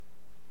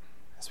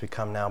As we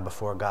come now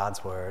before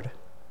God's Word,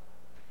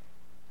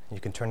 you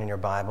can turn in your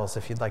Bibles,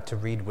 if you'd like to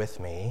read with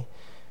me,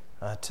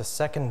 to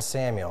 2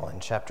 Samuel in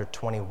chapter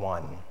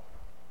 21.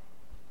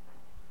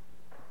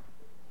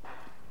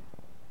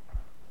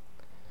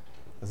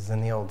 This is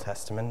in the Old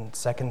Testament,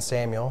 2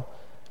 Samuel,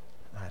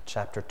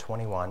 chapter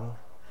 21.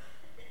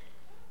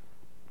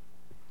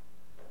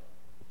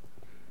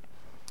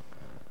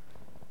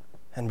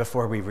 And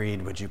before we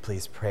read, would you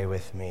please pray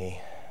with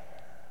me?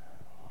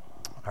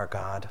 Our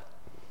God,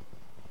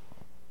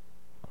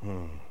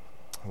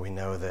 we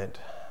know that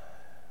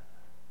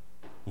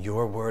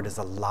your word is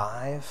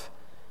alive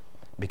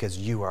because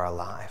you are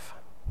alive.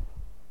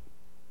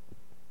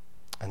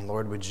 And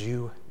Lord, would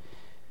you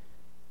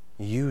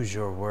use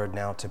your word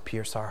now to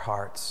pierce our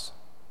hearts,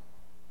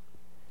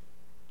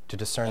 to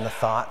discern the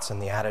thoughts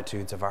and the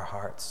attitudes of our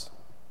hearts.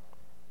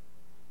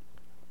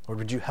 Lord,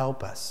 would you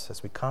help us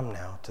as we come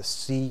now to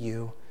see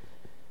you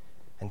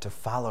and to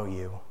follow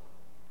you?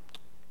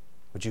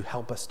 Would you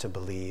help us to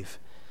believe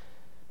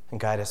and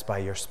guide us by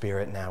your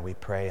Spirit now, we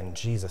pray in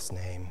Jesus'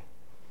 name.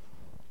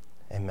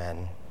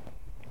 Amen.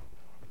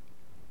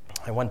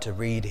 I want to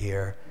read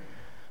here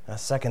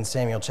 2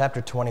 Samuel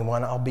chapter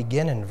 21. I'll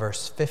begin in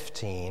verse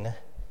 15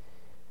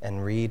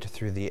 and read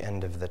through the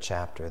end of the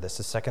chapter. This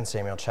is 2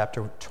 Samuel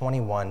chapter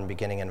 21,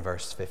 beginning in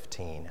verse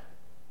 15.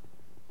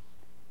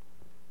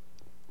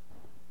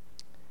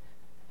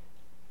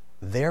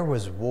 There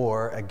was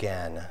war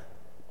again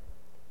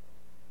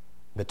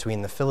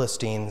between the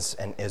Philistines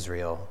and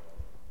Israel.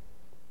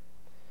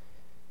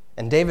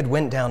 And David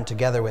went down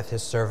together with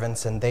his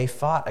servants, and they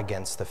fought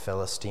against the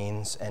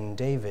Philistines, and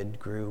David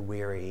grew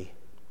weary.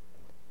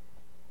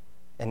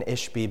 And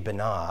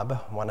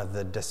Ishbi-Benob, one of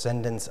the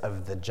descendants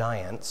of the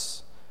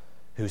giants,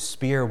 whose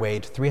spear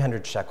weighed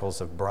 300 shekels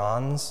of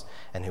bronze,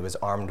 and who was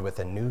armed with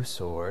a new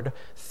sword,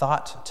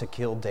 thought to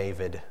kill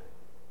David.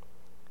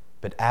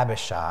 But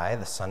Abishai,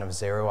 the son of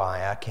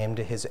Zeruiah, came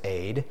to his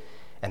aid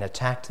and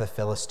attacked the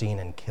Philistine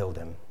and killed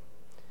him.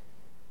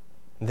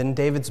 Then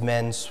David's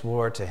men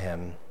swore to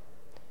him,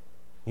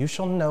 "You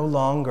shall no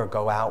longer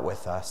go out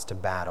with us to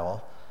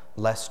battle,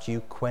 lest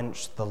you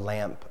quench the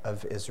lamp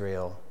of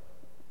Israel."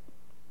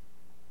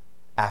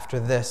 After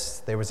this,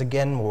 there was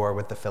again war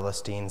with the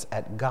Philistines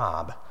at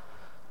Gob.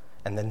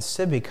 And then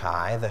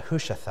Sibbecai, the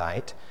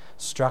Hushathite,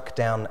 struck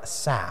down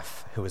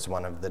Saph, who was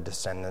one of the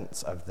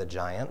descendants of the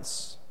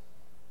giants.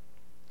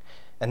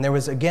 And there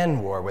was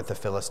again war with the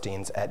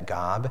Philistines at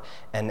Gob,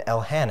 and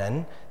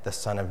Elhanan, the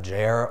son of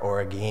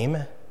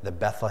Jair-Oregim, the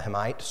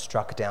Bethlehemite,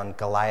 struck down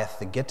Goliath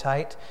the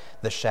Gittite,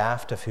 the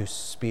shaft of whose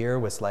spear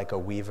was like a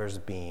weaver's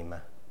beam.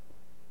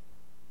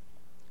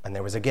 And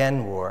there was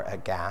again war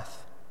at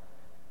Gath,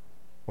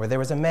 where there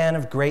was a man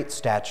of great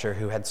stature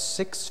who had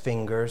 6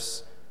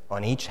 fingers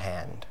on each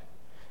hand,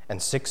 and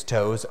 6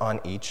 toes on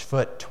each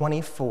foot,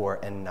 24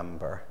 in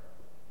number.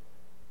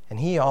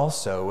 And he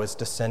also was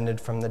descended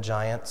from the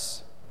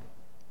giants.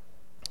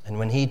 And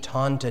when he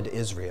taunted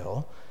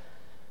Israel,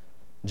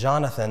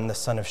 Jonathan, the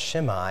son of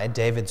Shimei,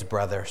 David's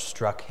brother,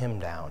 struck him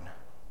down.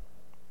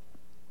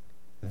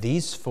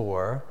 These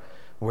 4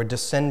 were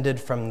descended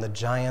from the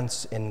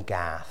giants in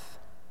Gath,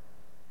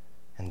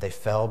 and they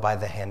fell by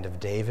the hand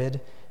of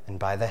David and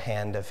by the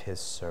hand of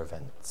his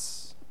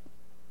servants.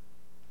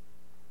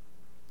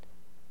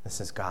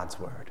 This is God's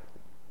word.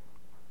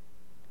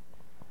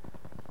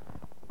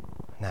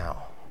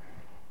 Now,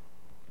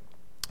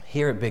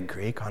 here at Big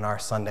Creek, on our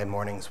Sunday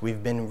mornings,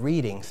 we've been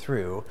reading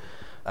through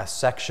a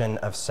section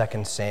of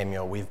 2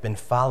 Samuel. We've been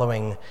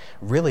following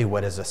really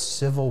what is a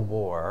civil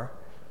war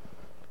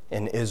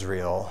in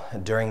Israel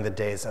during the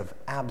days of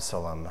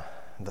Absalom,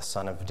 the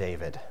son of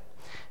David.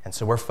 And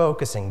so we're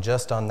focusing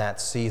just on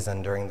that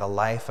season during the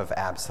life of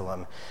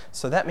Absalom.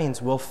 So that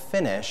means we'll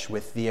finish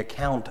with the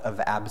account of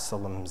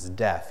Absalom's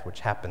death,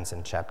 which happens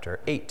in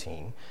chapter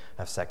 18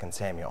 of 2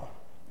 Samuel.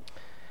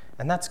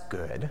 And that's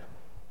good.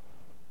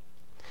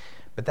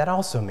 But that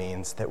also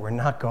means that we're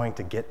not going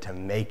to get to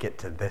make it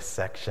to this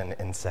section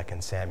in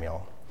 2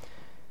 Samuel.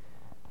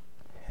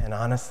 And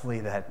honestly,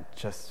 that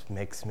just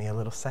makes me a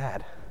little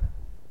sad.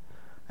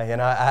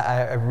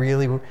 I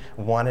really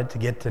wanted to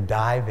get to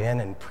dive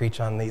in and preach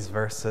on these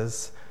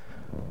verses.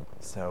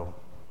 So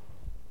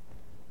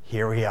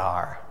here we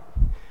are.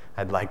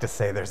 I'd like to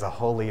say there's a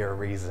holier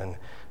reason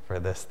for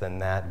this than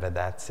that, but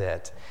that's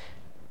it.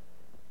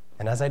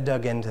 And as I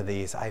dug into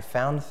these, I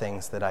found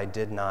things that I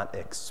did not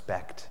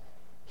expect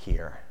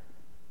here.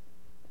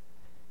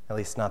 At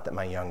least not that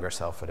my younger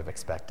self would have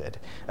expected.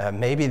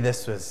 Maybe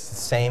this was the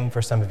same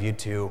for some of you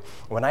too.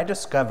 When I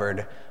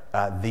discovered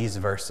these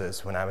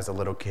verses when I was a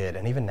little kid,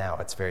 and even now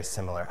it's very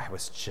similar, I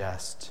was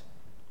just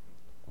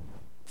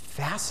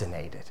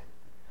fascinated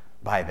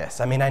by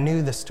this. I mean, I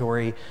knew the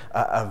story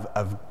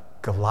of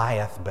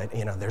Goliath, but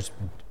there's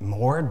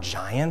more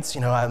giants.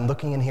 I'm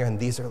looking in here, and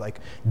these are like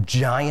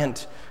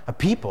giant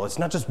people. It's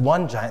not just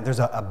one giant. There's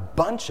a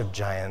bunch of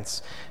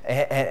giants,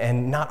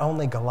 and not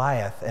only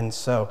Goliath. And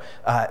so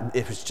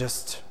it was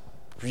just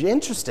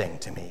interesting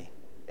to me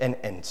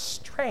and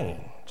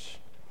strange.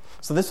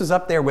 So this was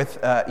up there with,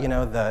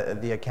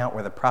 the account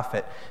where the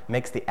prophet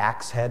makes the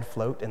axe head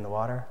float in the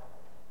water.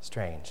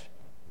 Strange.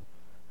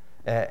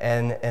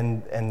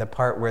 And the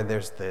part where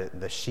there's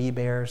the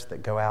she-bears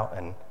that go out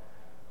and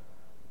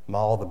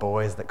maul the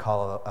boys that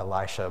call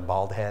Elisha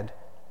bald head.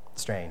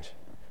 Strange.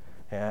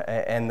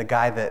 And the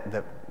guy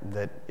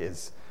that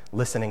is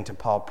listening to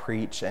Paul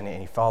preach, and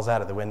he falls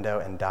out of the window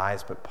and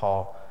dies, but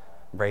Paul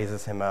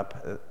raises him up.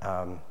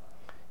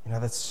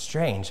 That's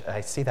strange.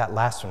 I see that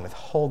last one with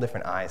whole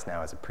different eyes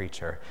now as a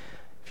preacher.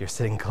 If you're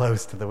sitting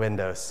close to the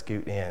window,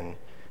 scoot in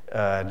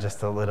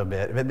just a little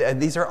bit. But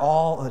these are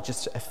all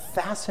just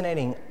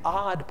fascinating,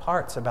 odd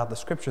parts about the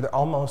Scripture. They're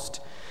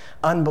almost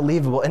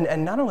unbelievable.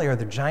 And not only are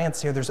there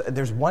giants here,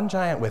 there's one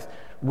giant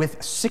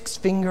with 6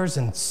 fingers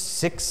and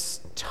 6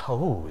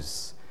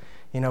 toes.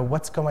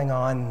 What's going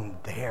on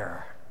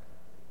there?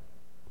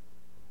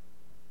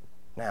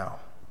 Now,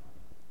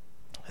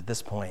 at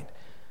this point,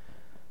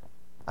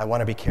 I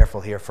want to be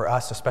careful here for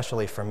us,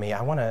 especially for me. I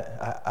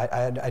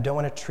don't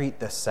want to treat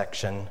this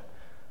section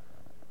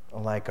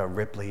like a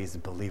Ripley's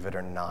Believe It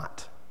or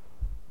Not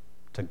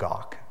to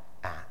gawk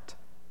at.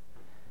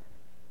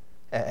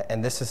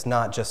 And this is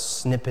not just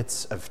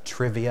snippets of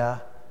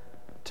trivia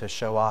to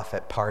show off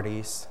at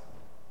parties,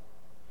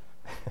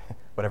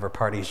 whatever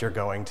parties you're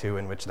going to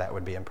in which that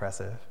would be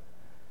impressive.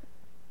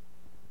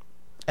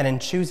 And in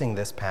choosing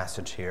this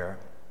passage here,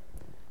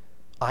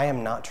 I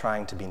am not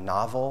trying to be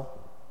novel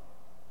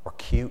or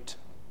cute,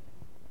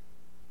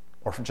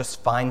 or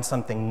just find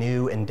something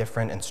new and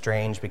different and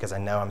strange, because I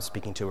know I'm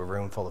speaking to a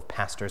room full of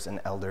pastors and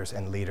elders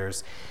and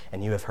leaders,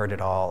 and you have heard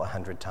it all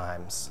 100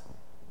 times.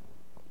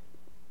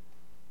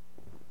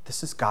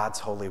 This is God's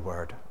holy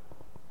word.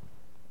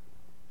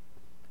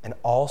 And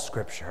all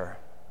Scripture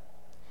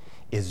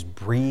is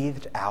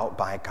breathed out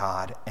by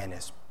God and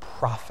is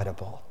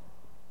profitable.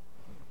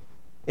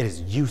 It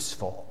is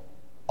useful,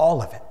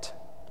 all of it.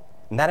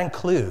 And that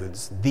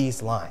includes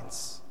these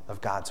lines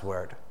of God's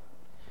word.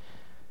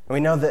 And we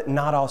know that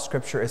not all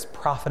Scripture is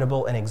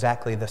profitable in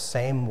exactly the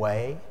same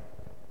way.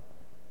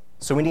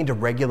 So we need to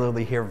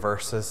regularly hear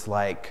verses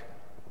like,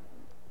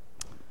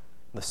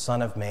 "The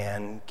Son of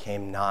Man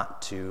came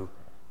not to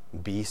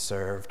be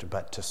served,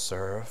 but to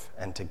serve,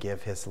 and to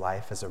give his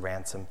life as a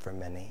ransom for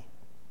many."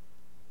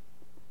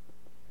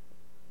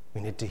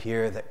 We need to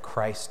hear that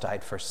Christ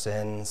died for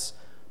sins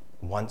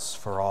once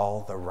for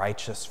all, the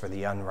righteous for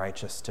the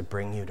unrighteous, to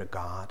bring you to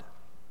God.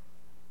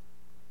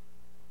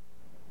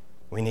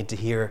 We need to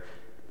hear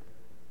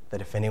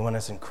that if anyone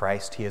is in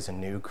Christ, he is a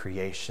new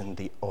creation.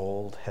 The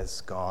old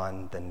has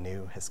gone, the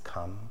new has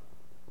come.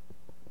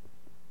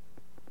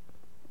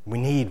 We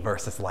need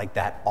verses like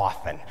that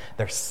often.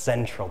 They're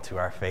central to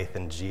our faith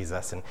in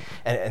Jesus.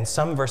 And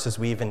some verses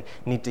we even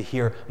need to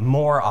hear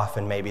more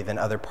often maybe than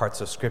other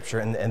parts of Scripture.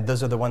 And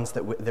those are the ones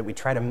that we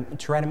try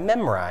to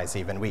memorize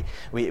even.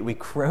 We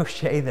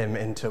crochet them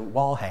into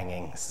wall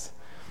hangings.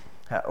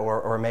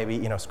 Or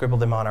maybe, scribble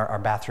them on our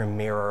bathroom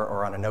mirror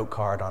or on a note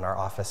card on our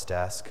office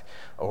desk.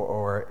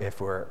 Or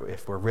if we're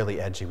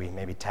really edgy, we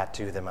maybe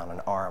tattoo them on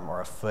an arm or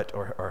a foot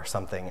or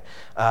something.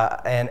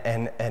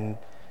 And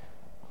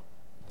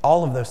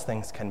all of those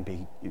things can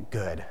be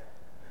good.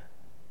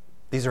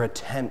 These are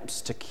attempts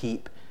to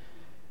keep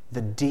the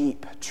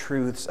deep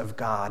truths of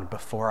God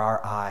before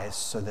our eyes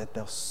so that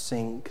they'll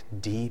sink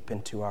deep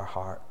into our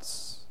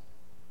hearts.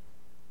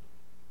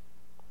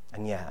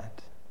 And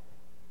yet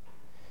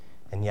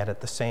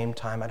at the same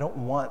time, I don't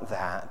want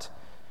that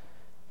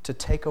to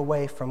take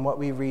away from what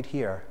we read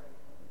here.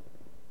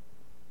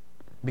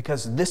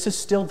 Because this is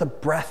still the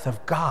breath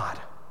of God.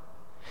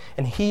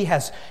 And he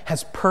has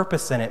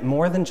purpose in it,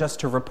 more than just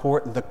to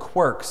report the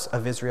quirks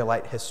of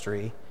Israelite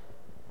history.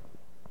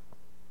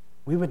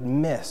 We would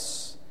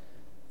miss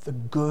the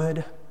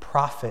good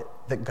profit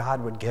that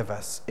God would give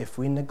us if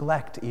we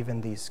neglect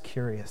even these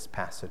curious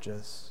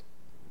passages.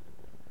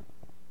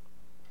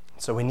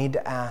 So we need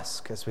to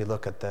ask as we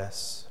look at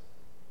this,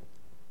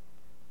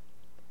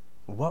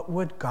 what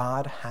would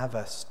God have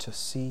us to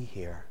see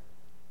here?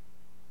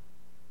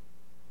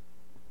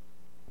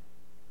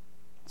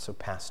 So,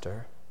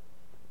 Pastor,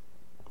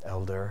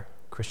 elder,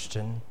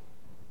 Christian,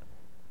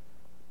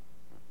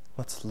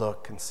 let's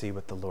look and see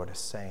what the Lord is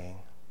saying.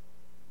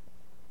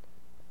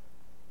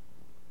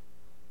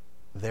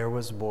 There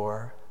was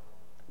war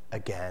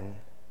again.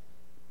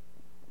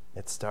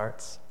 It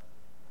starts.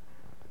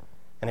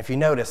 And if you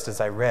noticed as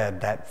I read,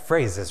 that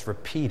phrase is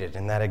repeated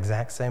in that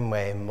exact same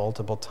way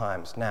multiple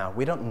times. Now,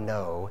 we don't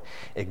know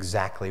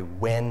exactly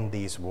when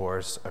these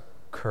wars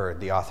occurred.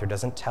 The author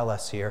doesn't tell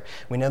us here.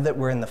 We know that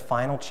we're in the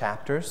final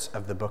chapters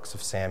of the books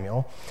of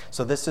Samuel.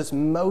 So this is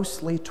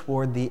mostly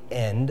toward the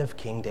end of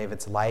King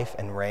David's life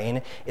and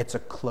reign. It's a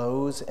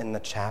close in the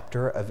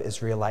chapter of the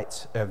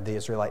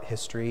Israelite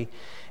history.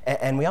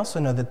 And we also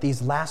know that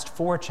these last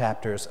 4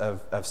 chapters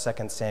of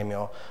 2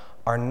 Samuel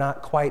are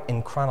not quite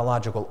in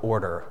chronological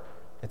order.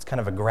 It's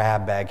kind of a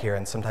grab bag here,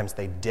 and sometimes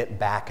they dip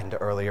back into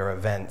earlier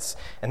events.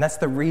 And that's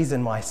the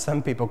reason why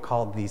some people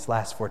called these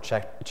last 4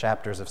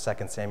 chapters of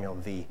 2 Samuel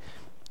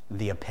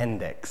the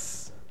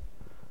appendix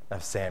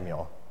of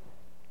Samuel.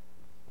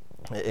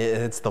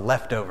 It's the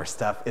leftover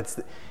stuff.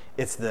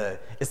 It's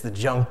the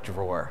junk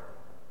drawer.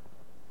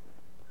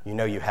 You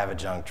know you have a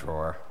junk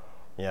drawer,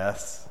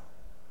 yes?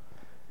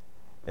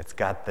 It's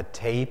got the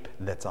tape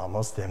that's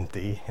almost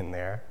empty in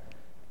there,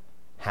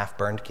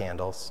 half-burned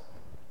candles,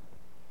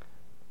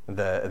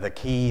 the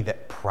key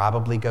that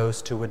probably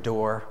goes to a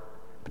door,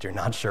 but you're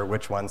not sure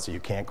which one, so you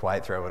can't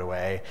quite throw it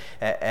away,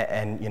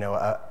 and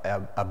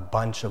a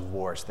bunch of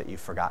wars that you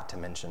forgot to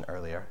mention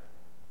earlier.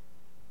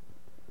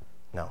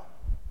 No,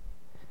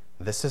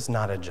 this is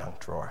not a junk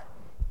drawer.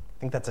 I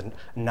think that's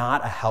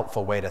not a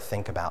helpful way to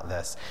think about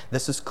this.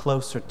 This is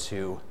closer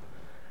to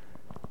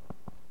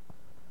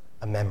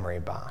a memory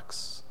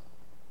box.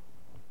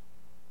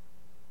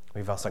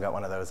 We've also got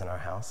one of those in our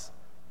house.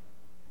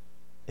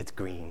 It's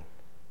green,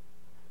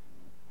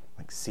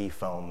 like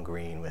seafoam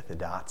green with the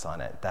dots on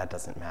it. That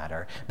doesn't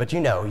matter. But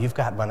you've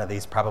got one of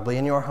these probably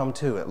in your home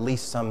too. At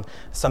least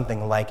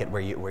something like it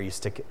where you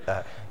stick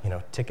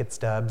ticket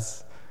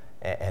stubs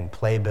and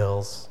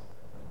playbills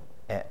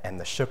and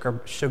the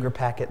sugar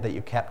packet that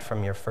you kept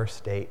from your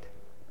first date.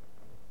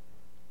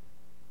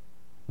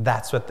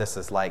 That's what this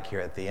is like here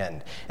at the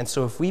end. And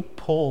so if we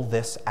pull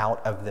this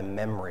out of the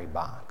memory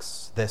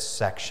box, this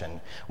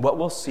section, what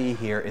we'll see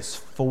here is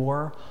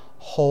 4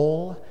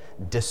 whole,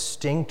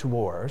 distinct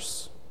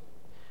wars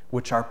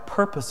which are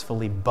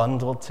purposefully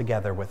bundled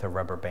together with a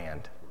rubber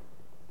band.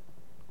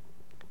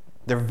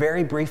 They're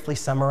very briefly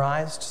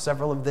summarized,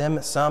 several of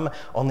them, some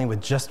only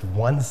with just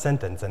one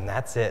sentence, and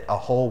that's it, a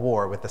whole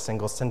war with a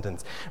single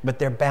sentence. But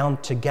they're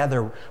bound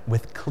together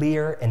with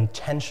clear,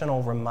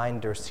 intentional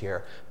reminders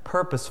here.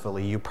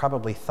 Purposefully, you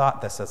probably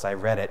thought this as I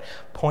read it,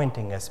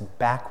 pointing us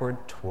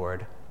backward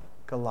toward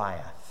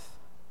Goliath.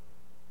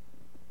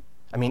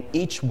 I mean,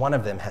 each one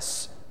of them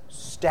has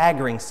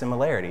staggering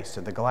similarities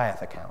to the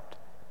Goliath account.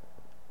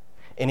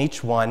 In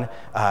each one,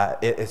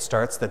 it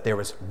starts that there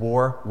was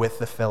war with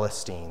the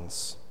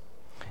Philistines.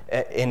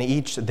 In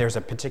each, there's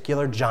a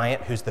particular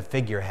giant who's the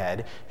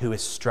figurehead who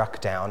is struck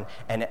down,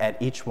 and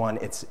at each one,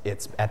 it's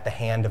at the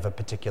hand of a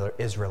particular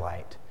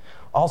Israelite.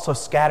 Also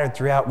scattered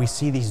throughout, we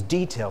see these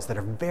details that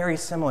are very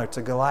similar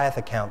to Goliath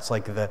accounts,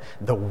 like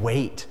the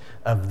weight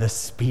of the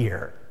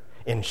spear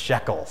in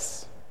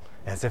shekels,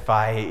 as if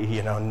I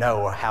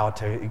know how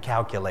to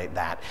calculate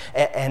that.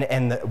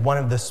 And one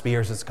of the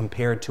spears is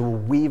compared to a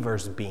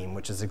weaver's beam,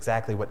 which is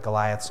exactly what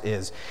Goliath's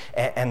is.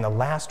 And the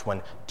last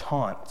one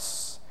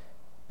taunts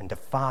and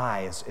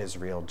defies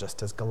Israel,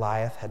 just as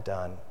Goliath had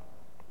done.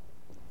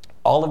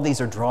 All of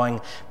these are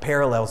drawing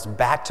parallels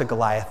back to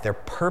Goliath. They're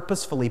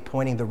purposefully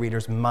pointing the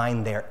reader's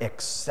mind there,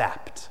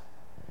 except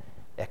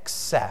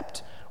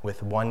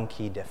with one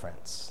key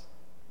difference.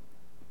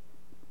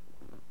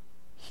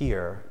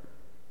 Here,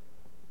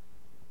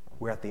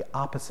 we're at the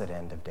opposite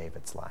end of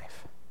David's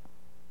life.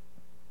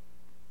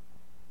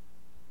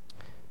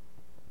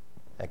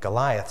 At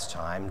Goliath's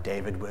time,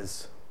 David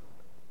was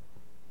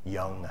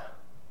young,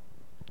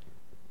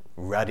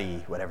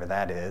 ruddy, whatever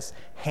that is,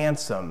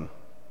 handsome,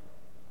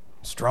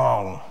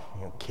 strong,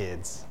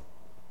 kids.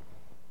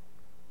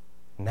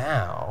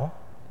 Now,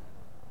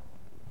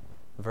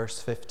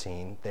 verse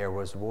 15, there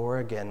was war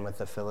again with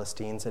the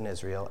Philistines and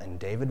Israel, and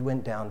David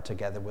went down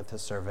together with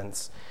his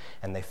servants,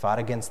 and they fought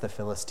against the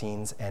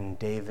Philistines, and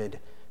David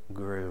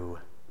grew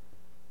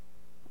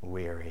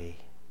weary.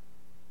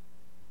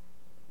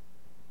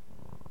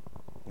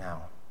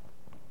 Now,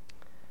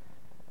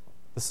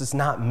 this does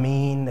not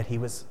mean that he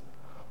was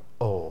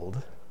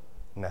old,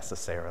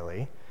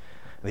 necessarily.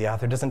 The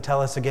author doesn't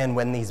tell us again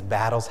when these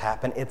battles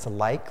happen. It's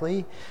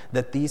likely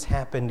that these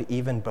happened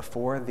even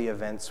before the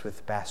events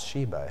with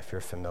Bathsheba, if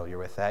you're familiar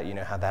with that. You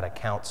know how that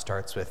account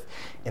starts with,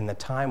 in the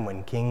time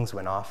when kings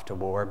went off to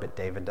war, but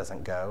David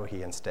doesn't go,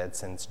 he instead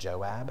sends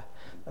Joab.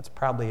 That's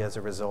probably as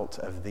a result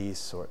of these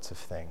sorts of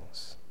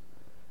things.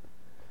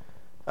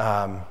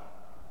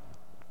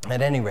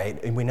 At any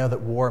rate, we know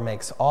that war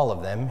makes all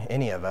of them,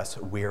 any of us,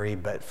 weary,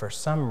 but for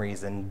some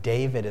reason,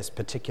 David is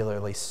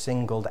particularly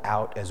singled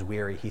out as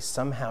weary. He's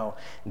somehow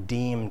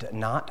deemed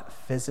not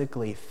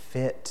physically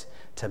fit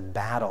to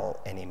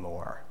battle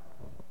anymore.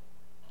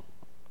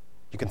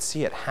 You can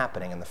see it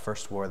happening in the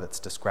first war that's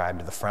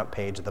described, the front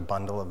page of the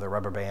bundle of the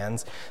rubber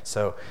bands.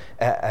 So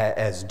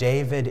as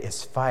David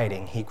is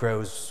fighting, he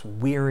grows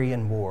weary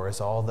in war,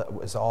 is all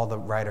the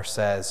writer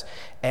says,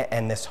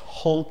 and this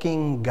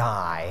hulking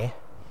guy,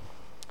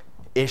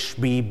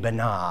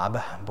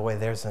 Ishbi-Benob, boy,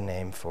 there's a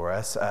name for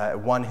us,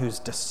 one who's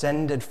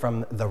descended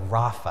from the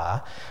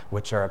Rapha,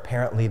 which are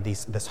apparently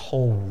this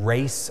whole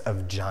race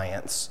of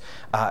giants.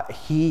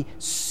 He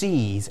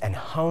sees and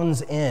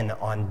hones in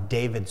on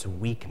David's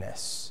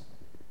weakness.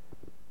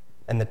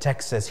 And the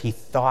text says he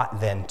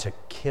thought then to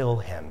kill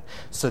him.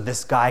 So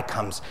this guy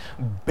comes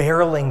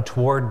barreling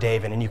toward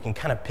David, and you can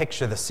kind of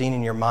picture the scene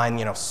in your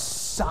mind,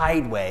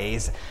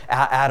 sideways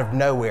out of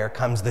nowhere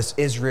comes this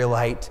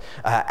Israelite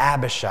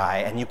Abishai,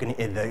 and you can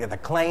the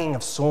clanging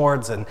of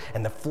swords and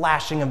the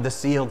flashing of the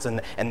shields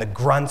and the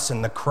grunts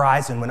and the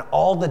cries, and when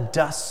all the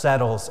dust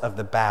settles of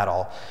the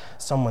battle,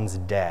 someone's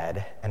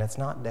dead, and it's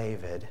not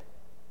David,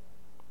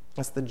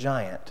 it's the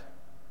giant.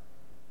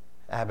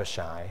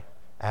 Abishai,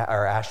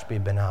 or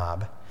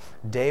Ashbi-Benob,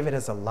 David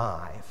is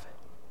alive.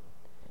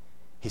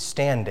 He's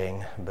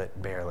standing,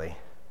 but barely.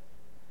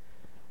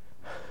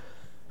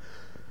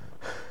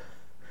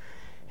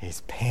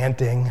 He's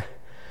panting.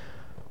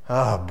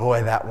 Oh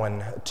boy, that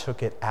one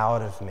took it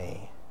out of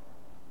me.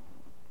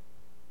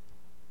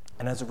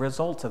 And as a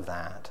result of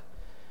that,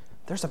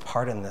 there's a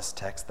part in this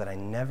text that I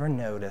never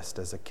noticed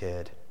as a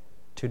kid,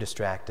 too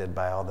distracted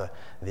by all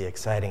the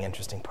exciting,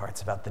 interesting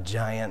parts about the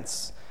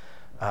giants.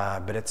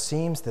 But it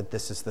seems that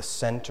this is the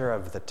center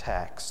of the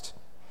text.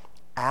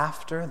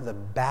 After the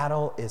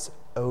battle is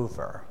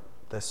over,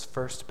 this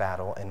first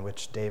battle in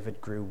which David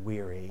grew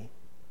weary,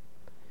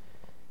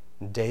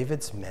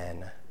 David's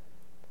men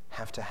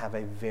have to have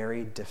a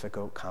very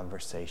difficult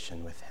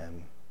conversation with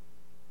him.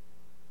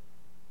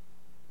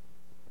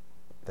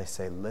 They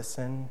say,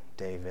 "Listen,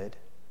 David,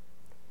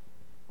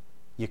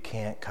 you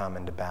can't come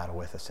into battle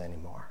with us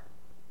anymore."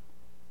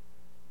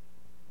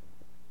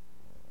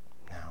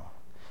 Now,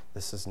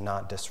 this is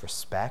not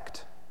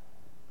disrespect.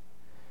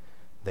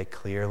 They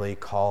clearly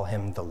call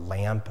him the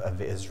lamp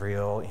of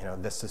Israel.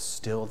 This is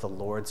still the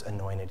Lord's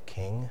anointed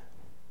king.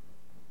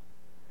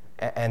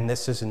 And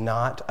this is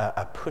not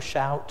a push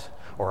out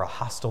or a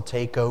hostile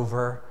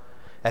takeover.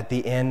 At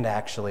the end,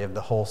 actually, of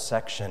the whole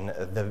section,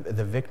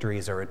 the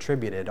victories are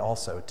attributed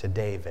also to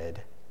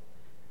David.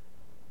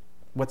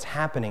 What's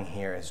happening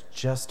here is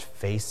just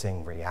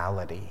facing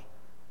reality.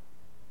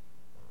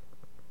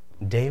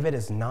 David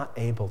is not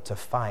able to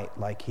fight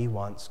like he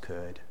once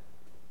could.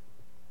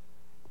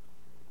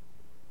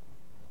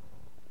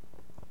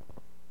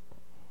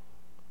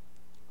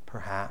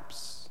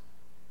 Perhaps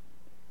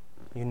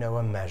you know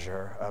a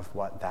measure of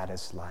what that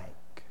is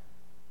like.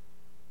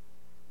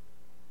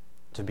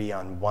 To be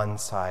on one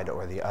side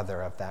or the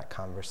other of that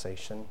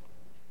conversation.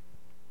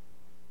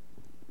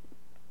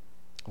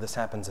 This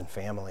happens in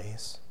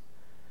families,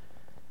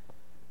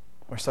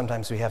 where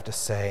sometimes we have to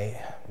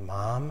say,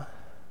 "Mom,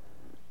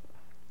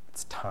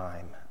 it's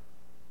time.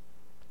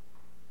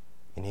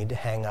 You need to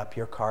hang up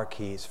your car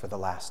keys for the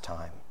last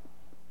time.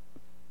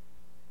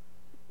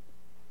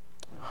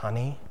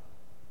 Honey,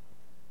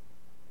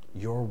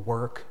 your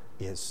work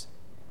is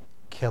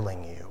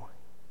killing you.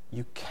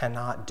 You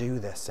cannot do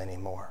this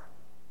anymore."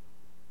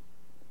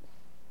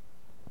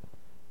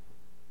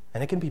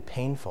 And it can be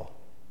painful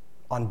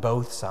on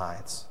both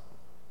sides.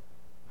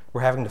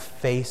 We're having to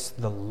face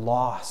the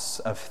loss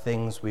of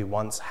things we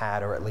once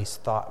had, or at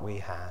least thought we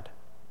had.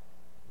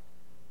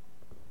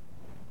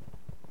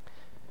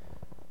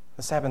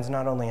 This happens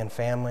not only in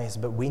families,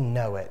 but we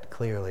know it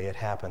clearly. It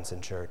happens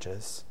in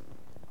churches,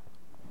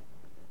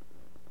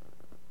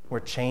 where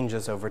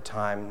changes over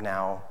time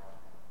now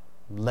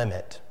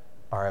limit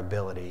our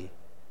ability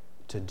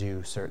to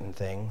do certain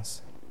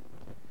things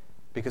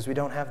because we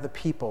don't have the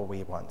people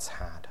we once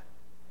had,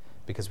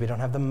 because we don't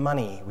have the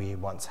money we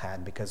once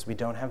had, because we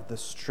don't have the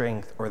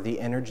strength or the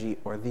energy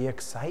or the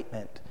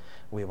excitement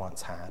we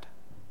once had.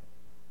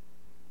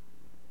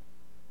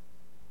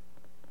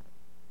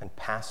 And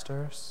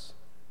pastors,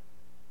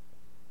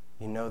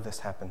 this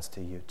happens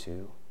to you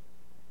too.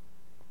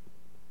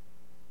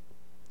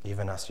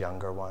 Even us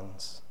younger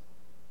ones.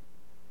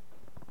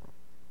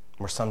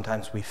 Where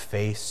sometimes we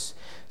face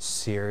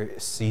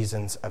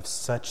seasons of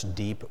such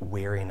deep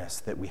weariness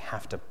that we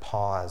have to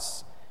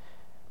pause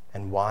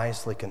and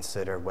wisely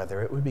consider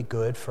whether it would be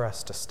good for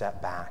us to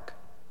step back,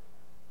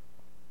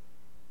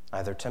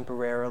 either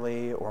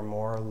temporarily or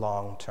more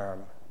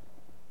long-term.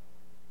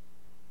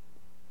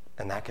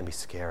 And that can be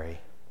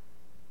scary.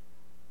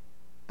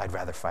 I'd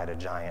rather fight a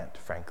giant,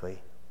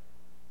 frankly.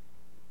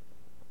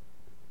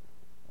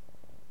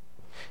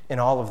 In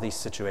all of these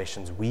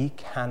situations, we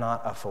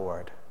cannot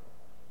afford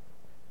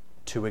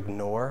to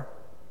ignore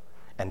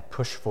and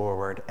push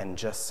forward and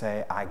just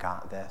say, "I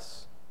got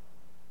this."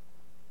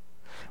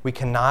 We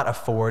cannot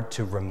afford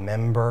to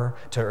remember,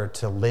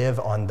 to live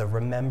on the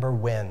remember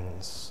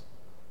wins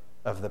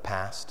of the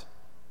past.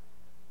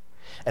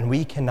 And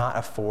we cannot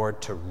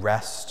afford to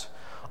rest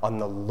on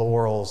the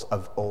laurels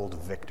of old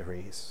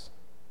victories.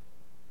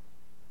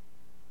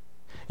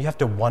 You have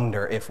to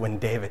wonder if when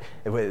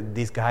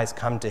these guys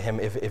come to him,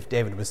 if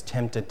David was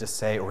tempted to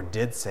say, or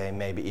did say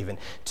maybe even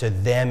to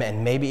them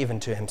and maybe even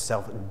to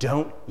himself,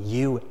 "Don't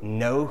you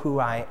know who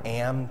I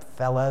am,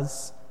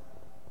 fellas?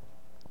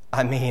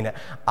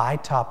 I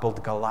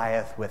toppled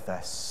Goliath with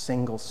a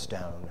single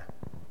stone.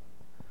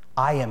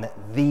 I am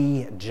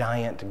the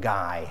giant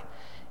guy,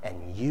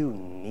 and you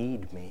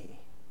need me."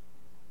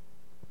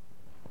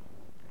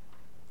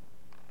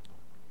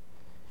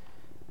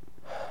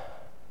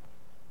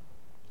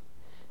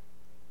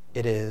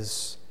 It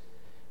is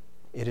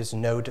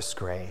no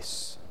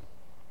disgrace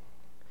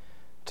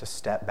to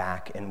step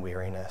back in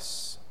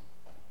weariness.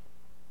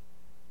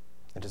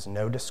 It is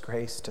no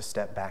disgrace to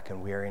step back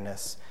in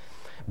weariness,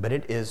 but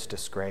it is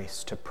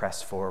disgrace to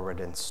press forward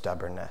in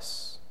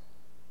stubbornness.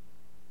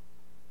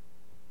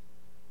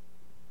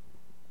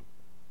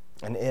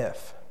 And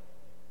if,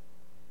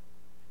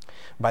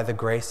 by the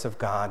grace of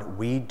God,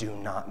 we do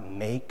not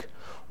make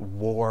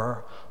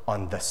war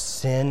on the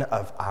sin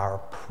of our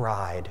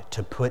pride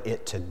to put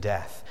it to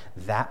death,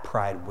 that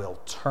pride will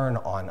turn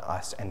on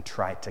us and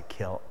try to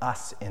kill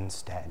us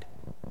instead.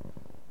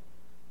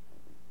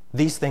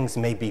 These things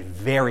may be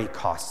very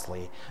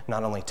costly,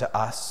 not only to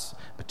us,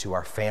 but to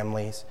our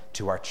families,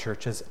 to our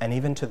churches, and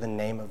even to the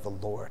name of the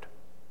Lord.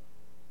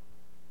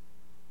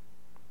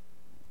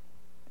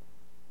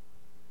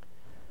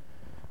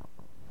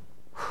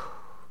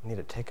 We need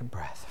to take a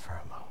breath for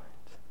a moment.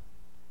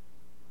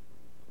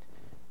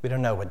 We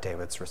don't know what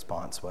David's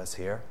response was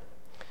here.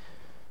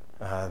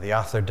 The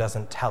author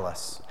doesn't tell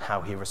us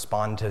how he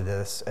responded to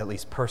this, at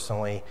least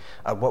personally.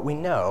 What we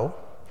know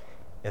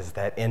is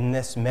that in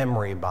this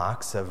memory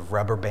box of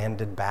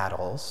rubber-banded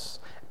battles,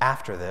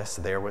 after this,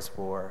 there was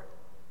war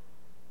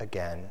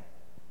again.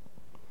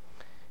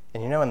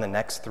 And in the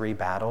next 3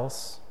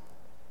 battles,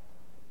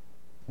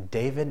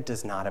 David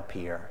does not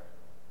appear.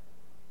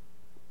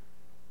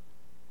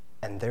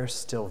 And there's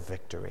still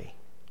victory.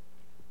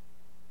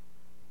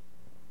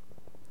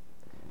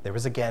 There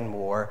was again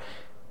war,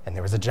 and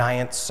there was a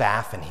giant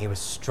Saph, and he was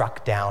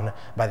struck down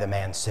by the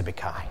man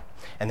Sibbecai.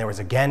 And there was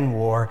again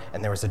war,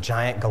 and there was a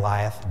giant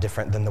Goliath,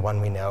 different than the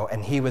one we know,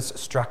 and he was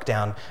struck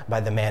down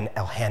by the man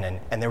Elhanan.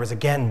 And there was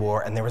again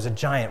war, and there was a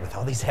giant with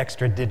all these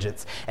extra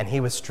digits, and he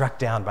was struck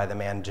down by the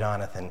man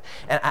Jonathan.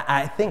 And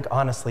I think,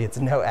 honestly, it's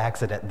no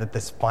accident that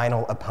this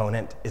final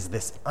opponent is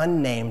this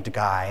unnamed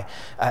guy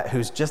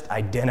who's just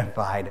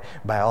identified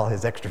by all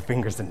his extra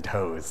fingers and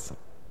toes.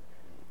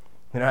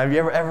 Have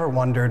you ever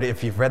wondered,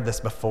 if you've read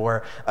this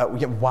before,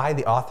 why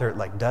the author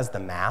does the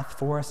math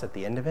for us at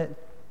the end of it?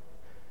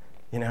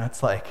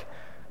 It's like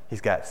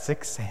he's got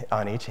 6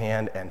 on each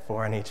hand and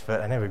 4 on each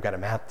foot. I know we've got a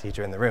math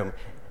teacher in the room.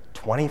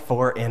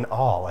 24 in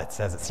all, it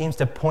says. It seems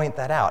to point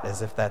that out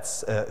as if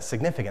that's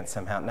significant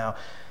somehow. Now,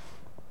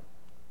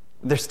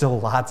 there's still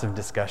lots of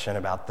discussion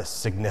about the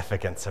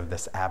significance of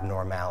this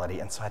abnormality,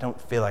 and so I don't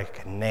feel like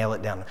I can nail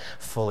it down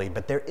fully,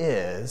 but there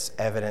is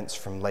evidence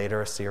from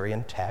later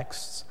Assyrian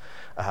texts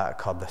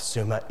called the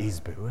Summa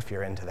Izbu, if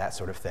you're into that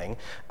sort of thing,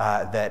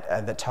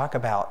 that talk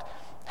about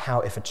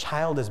how if a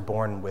child is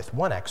born with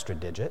 1 extra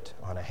digit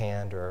on a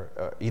hand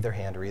or either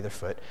hand or either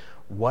foot,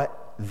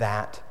 what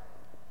that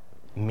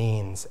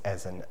means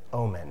as an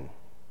omen,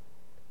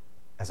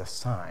 as a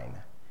sign.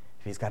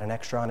 If he's got an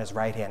extra on his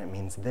right hand, it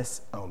means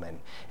this omen.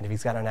 And if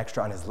he's got an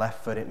extra on his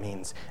left foot, it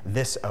means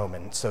this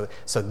omen. So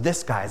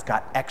this guy's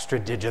got extra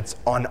digits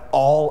on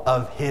all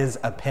of his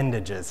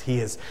appendages. He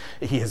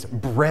is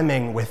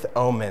brimming with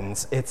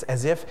omens. It's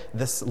as if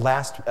this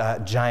last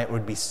giant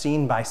would be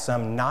seen by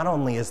some not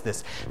only as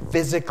this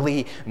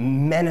physically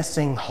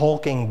menacing,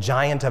 hulking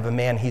giant of a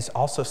man, he's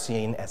also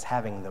seen as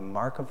having the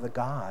mark of the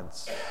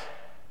gods.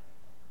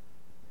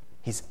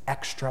 He's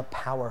extra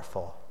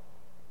powerful.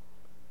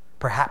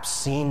 Perhaps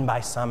seen by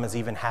some as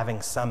even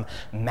having some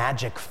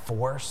magic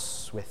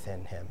force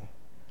within him.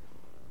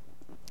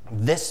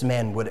 This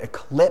man would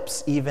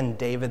eclipse even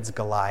David's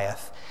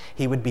Goliath.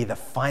 He would be the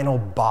final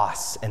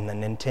boss in the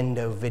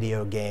Nintendo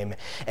video game.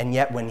 And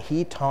yet when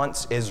he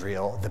taunts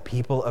Israel, the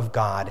people of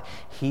God,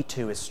 he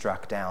too is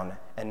struck down.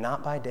 And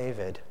not by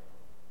David,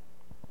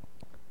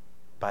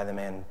 by the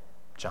man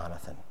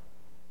Jonathan.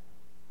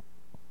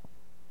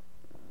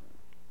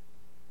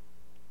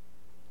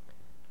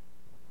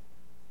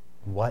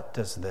 What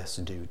does this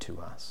do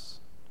to us?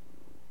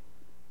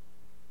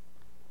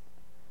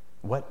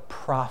 What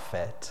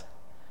profit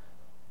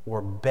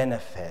or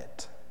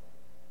benefit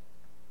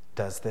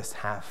does this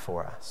have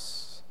for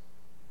us?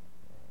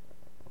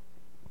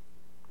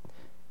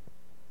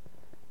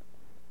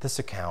 This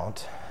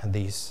account,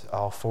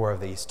 all 4 of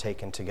these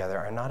taken together,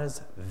 are not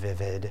as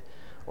vivid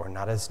or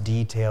not as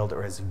detailed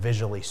or as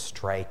visually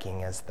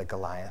striking as the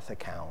Goliath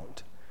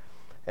account.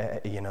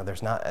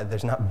 There's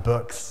not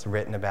books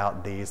written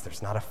about these.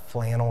 There's not a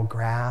flannel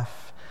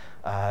graph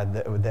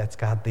that's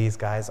got these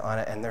guys on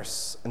it. And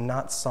there's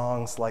not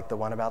songs like the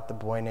one about the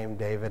boy named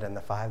David and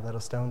the 5 little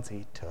stones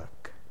he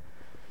took.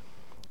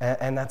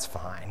 And that's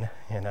fine.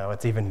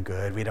 It's even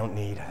good. We don't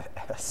need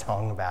a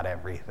song about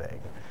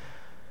everything.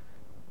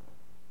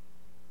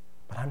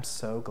 But I'm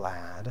so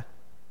glad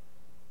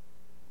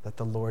that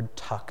the Lord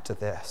tucked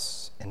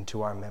this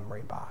into our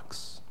memory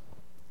box.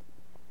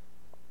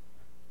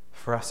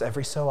 For us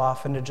every so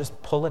often to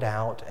just pull it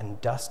out and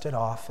dust it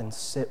off and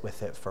sit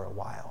with it for a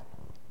while.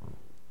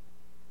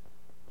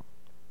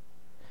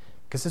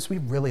 Because as we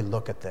really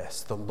look at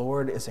this, the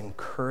Lord is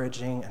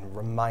encouraging and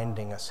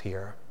reminding us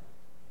here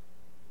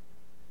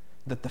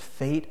that the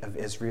fate of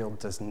Israel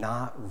does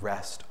not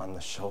rest on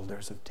the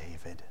shoulders of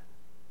David.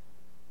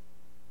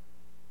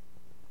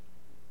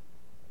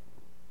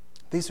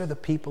 These are the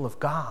people of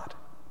God.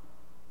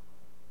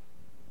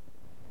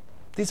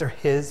 These are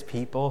his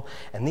people,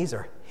 and these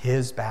are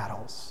his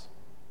battles.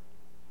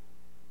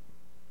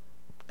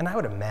 And I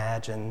would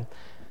imagine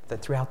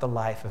that throughout the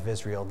life of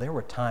Israel, there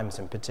were times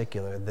in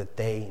particular that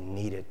they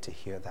needed to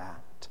hear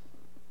that.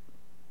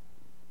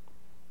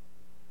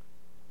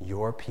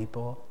 Your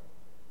people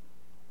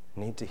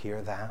need to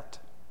hear that,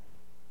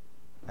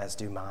 as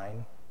do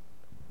mine.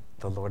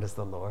 The Lord is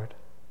the Lord.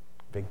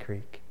 Big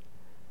Creek.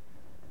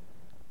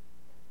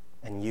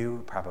 And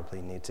you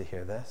probably need to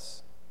hear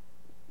this,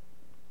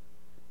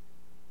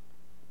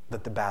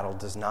 that the battle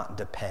does not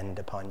depend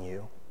upon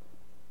you.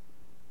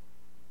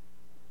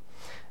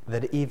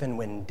 That even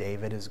when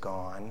David is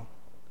gone,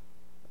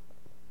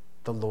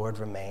 the Lord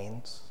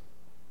remains.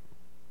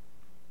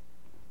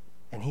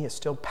 And he is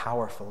still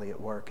powerfully at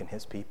work in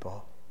his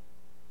people.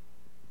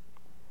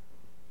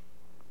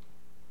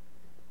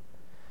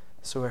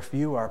 So if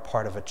you are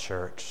part of a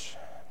church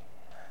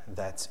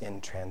that's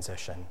in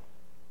transition,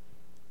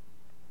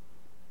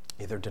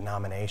 either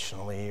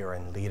denominationally or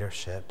in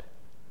leadership,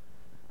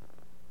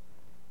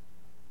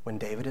 when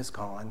David is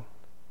gone,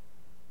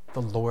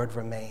 the Lord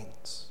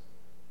remains.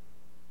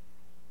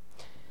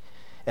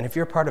 And if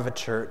you're part of a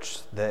church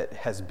that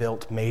has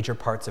built major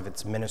parts of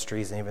its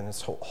ministries and even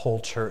this whole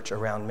church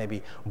around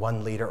maybe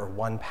one leader or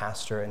one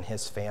pastor and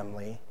his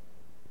family,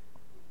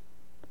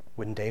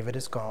 when David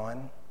is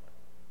gone,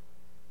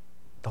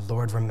 the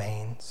Lord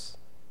remains.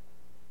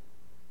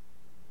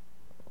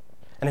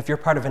 And if you're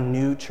part of a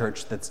new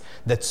church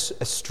that's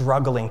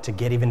struggling to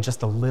get even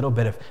just a little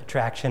bit of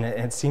traction,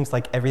 and it seems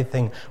like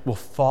everything will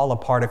fall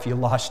apart if you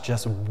lost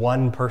just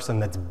one person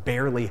that's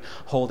barely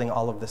holding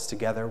all of this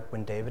together,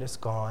 when David is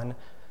gone,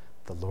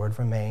 the Lord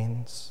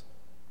remains.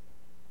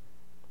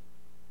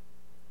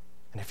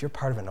 And if you're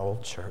part of an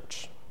old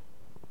church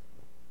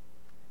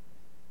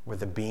where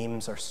the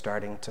beams are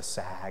starting to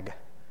sag,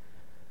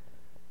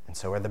 and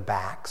so are the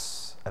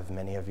backs of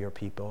many of your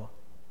people,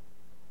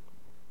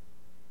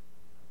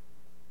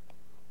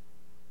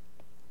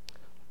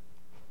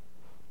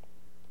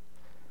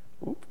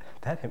 oop,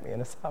 that hit me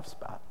in a soft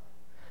spot.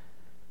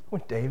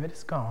 When David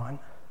is gone,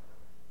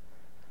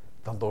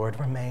 the Lord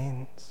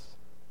remains.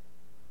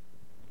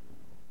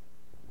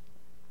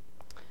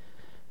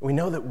 We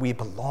know that we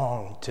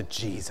belong to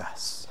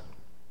Jesus.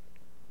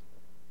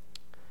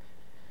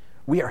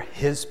 We are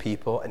his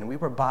people, and we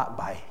were bought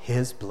by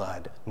his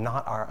blood,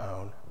 not our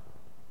own.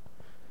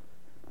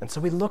 And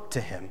so we look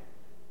to him.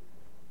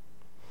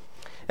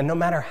 And no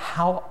matter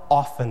how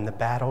often the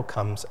battle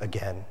comes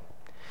again,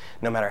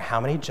 no matter how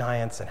many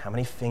giants and how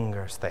many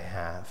fingers they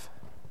have,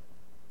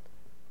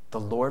 the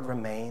Lord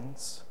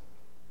remains,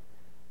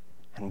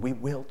 and we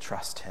will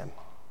trust him.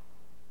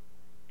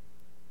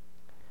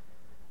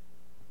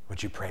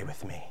 Would you pray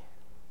with me?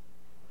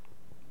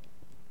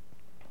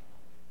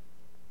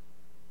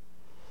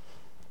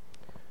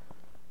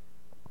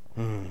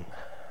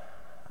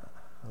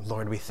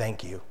 Lord, we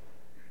thank you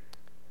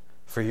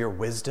for your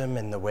wisdom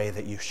in the way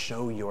that you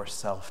show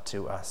yourself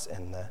to us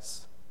in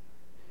this,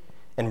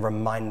 and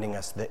reminding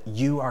us that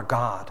you are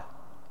God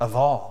of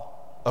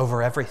all,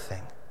 over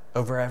everything,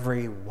 over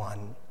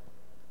everyone.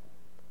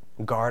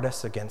 Guard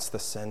us against the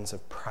sins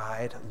of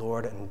pride,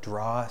 Lord, and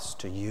draw us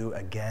to you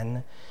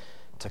again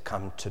to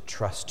come to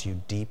trust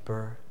you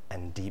deeper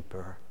and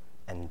deeper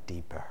and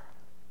deeper.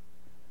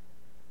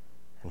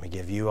 And we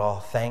give you all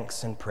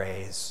thanks and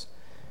praise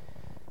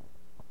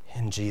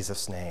in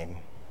Jesus' name.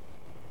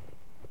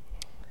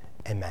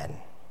 Amen.